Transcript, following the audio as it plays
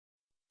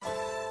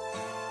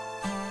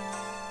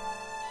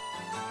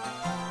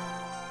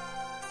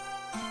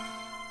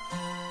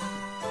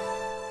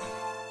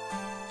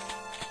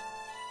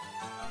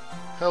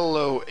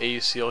Hello,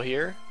 ASEAL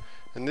here.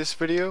 In this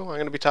video, I'm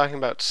going to be talking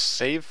about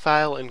save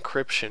file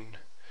encryption.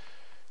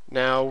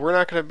 Now, we're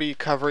not going to be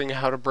covering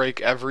how to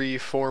break every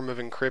form of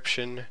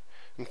encryption.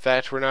 In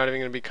fact, we're not even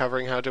going to be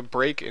covering how to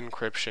break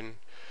encryption.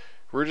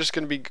 We're just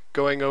going to be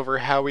going over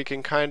how we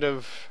can kind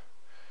of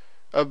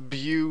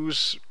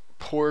abuse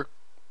poor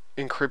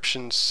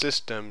encryption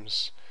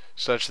systems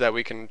such that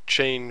we can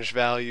change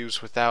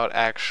values without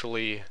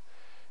actually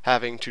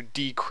having to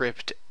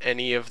decrypt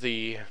any of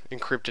the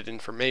encrypted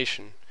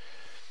information.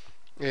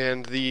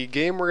 And the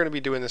game we're going to be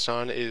doing this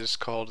on is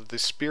called The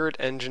Spirit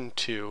Engine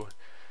 2.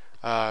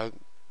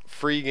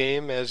 Free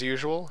game as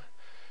usual.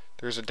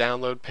 There's a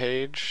download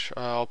page.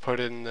 I'll put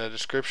it in the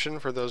description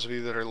for those of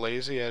you that are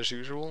lazy as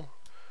usual.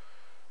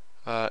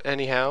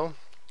 Anyhow,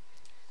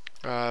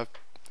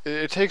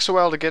 it takes a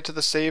while to get to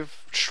the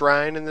save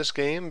shrine in this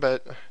game,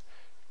 but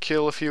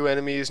kill a few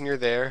enemies and you're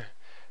there,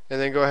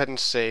 and then go ahead and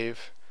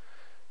save.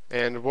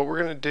 And what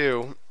we're going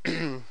to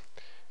do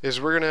is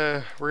we're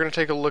gonna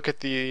take a look at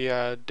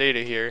the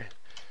data here.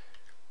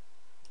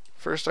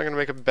 First, I'm gonna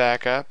make a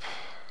backup.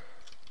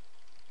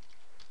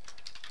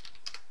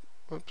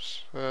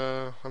 Whoops,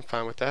 I'm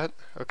fine with that.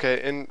 Okay,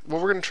 and what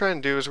we're gonna try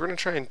and do is we're gonna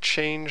try and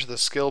change the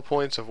skill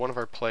points of one of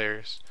our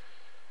players.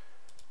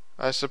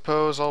 I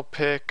suppose I'll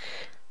pick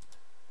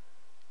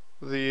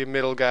the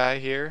middle guy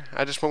here.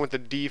 I just went with the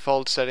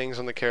default settings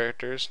on the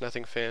characters,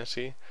 nothing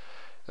fancy.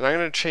 And I'm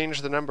gonna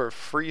change the number of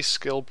free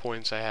skill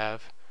points I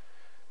have.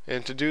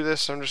 And to do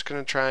this, I'm just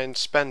going to try and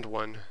spend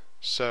one.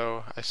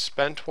 So I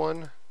spent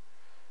one.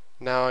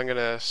 Now I'm going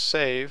to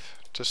save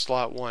to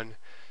slot 1.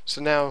 So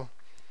now,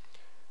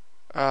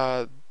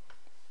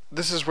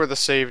 this is where the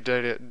save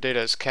data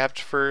is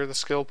kept for the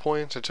skill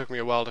points. It took me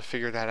a while to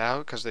figure that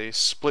out because they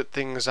split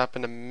things up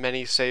into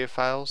many save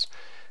files.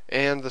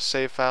 And the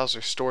save files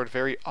are stored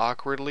very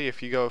awkwardly.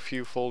 If you go a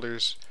few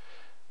folders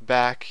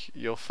back,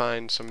 you'll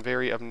find some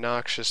very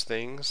obnoxious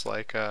things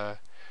like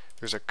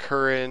there's a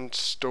current,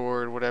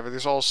 stored, whatever.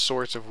 There's all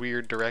sorts of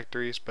weird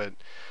directories, but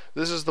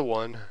this is the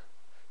one.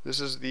 This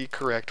is the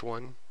correct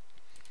one.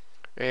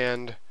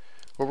 And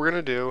what we're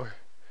going to do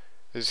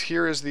is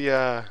here is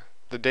the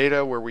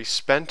data where we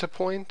spent a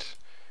point,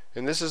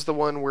 and this is the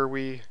one where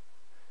we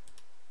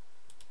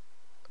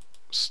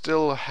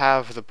still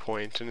have the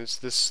point, and it's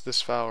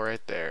this file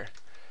right there,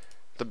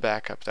 the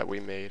backup that we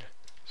made.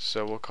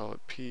 So we'll call it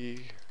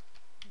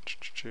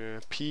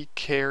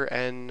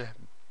pkn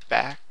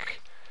back.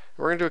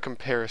 We're going to do a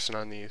comparison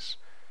on these.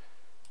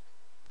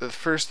 The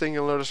first thing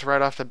you'll notice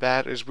right off the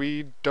bat is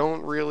we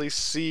don't really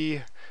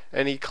see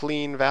any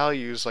clean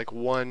values like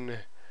 1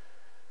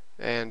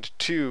 and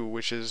 2,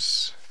 which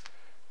is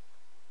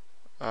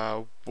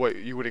what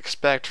you would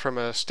expect from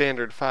a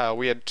standard file.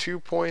 We had 2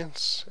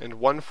 points and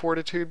 1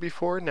 fortitude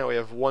before, now we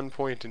have 1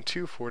 point and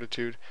 2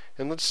 fortitude.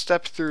 And let's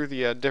step through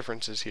the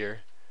differences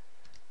here.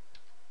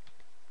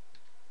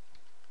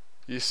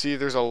 You see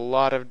there's a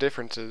lot of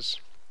differences.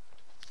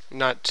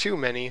 Not too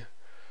many,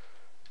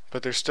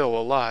 but there's still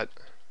a lot.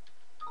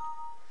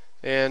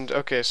 And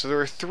okay, so there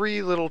were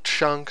 3 little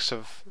chunks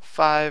of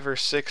 5 or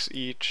 6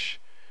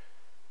 each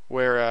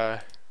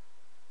where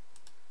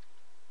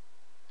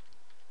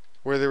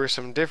there were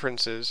some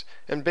differences.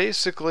 And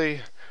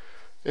basically,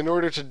 in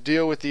order to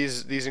deal with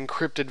these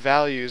encrypted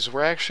values,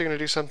 we're actually going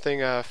to do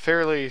something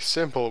fairly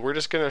simple. We're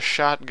just going to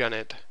shotgun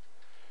it.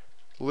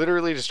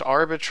 Literally just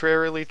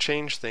arbitrarily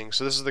change things.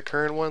 So this is the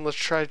current one. Let's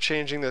try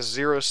changing this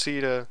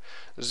 0C to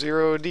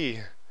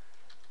 0D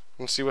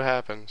and see what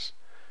happens.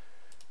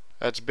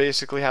 That's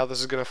basically how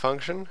this is going to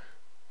function.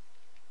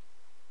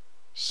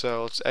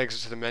 So let's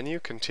exit to the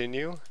menu,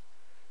 continue,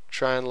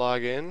 try and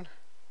log in.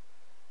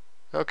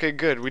 Okay,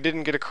 good. We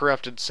didn't get a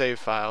corrupted save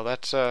file.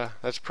 That's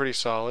pretty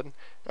solid.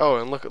 Oh,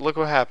 and look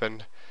what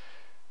happened.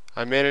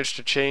 I managed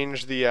to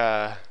change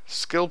the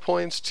skill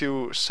points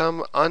to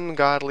some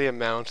ungodly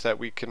amount that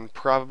we can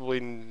probably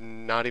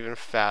not even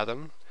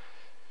fathom.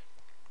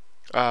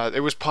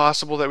 It was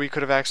possible that we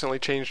could have accidentally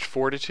changed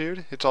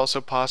fortitude. It's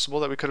also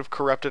possible that we could have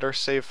corrupted our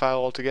save file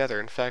altogether.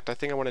 In fact, I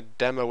think I want to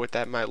demo what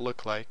that might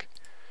look like.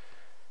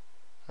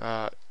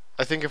 I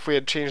think if we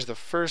had changed the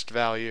first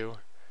value,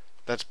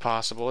 that's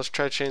possible. Let's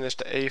try changing this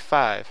to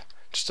A5.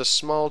 Just a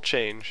small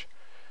change.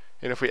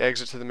 And if we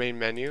exit to the main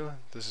menu,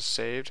 this is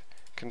saved.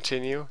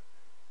 Continue.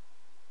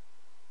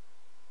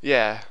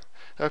 Yeah.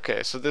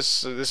 Okay, so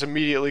this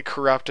immediately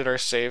corrupted our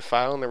save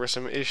file, and there were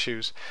some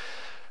issues.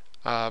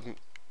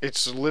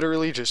 It's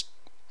literally just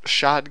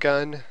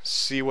shotgun,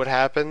 see what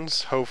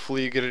happens.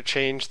 Hopefully you get a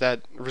change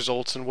that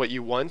results in what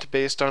you want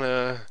based on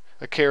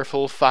a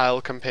careful file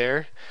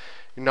compare.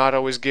 You're not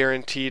always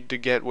guaranteed to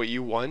get what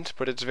you want,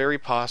 but it's very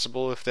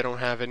possible if they don't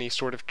have any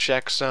sort of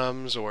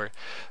checksums or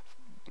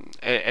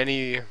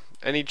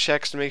any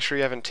checks to make sure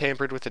you haven't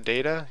tampered with the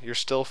data, you're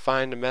still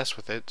fine to mess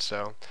with it.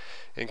 So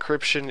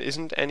encryption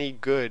isn't any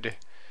good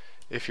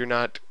if you're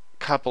not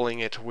coupling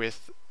it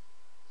with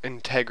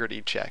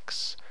integrity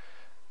checks,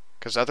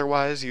 because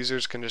otherwise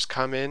users can just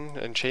come in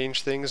and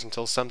change things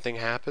until something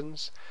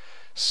happens.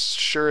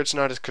 Sure, it's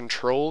not as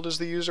controlled as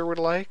the user would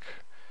like,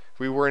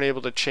 we weren't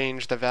able to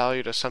change the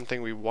value to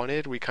something we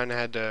wanted. We kind of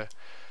had to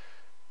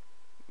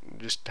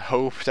just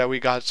hope that we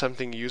got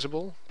something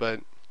usable,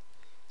 but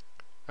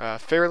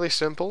fairly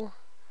simple,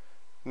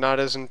 not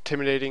as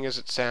intimidating as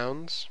it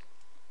sounds.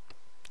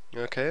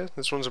 Okay,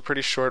 this one's a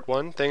pretty short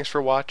one. Thanks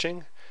for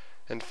watching,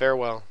 and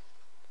farewell.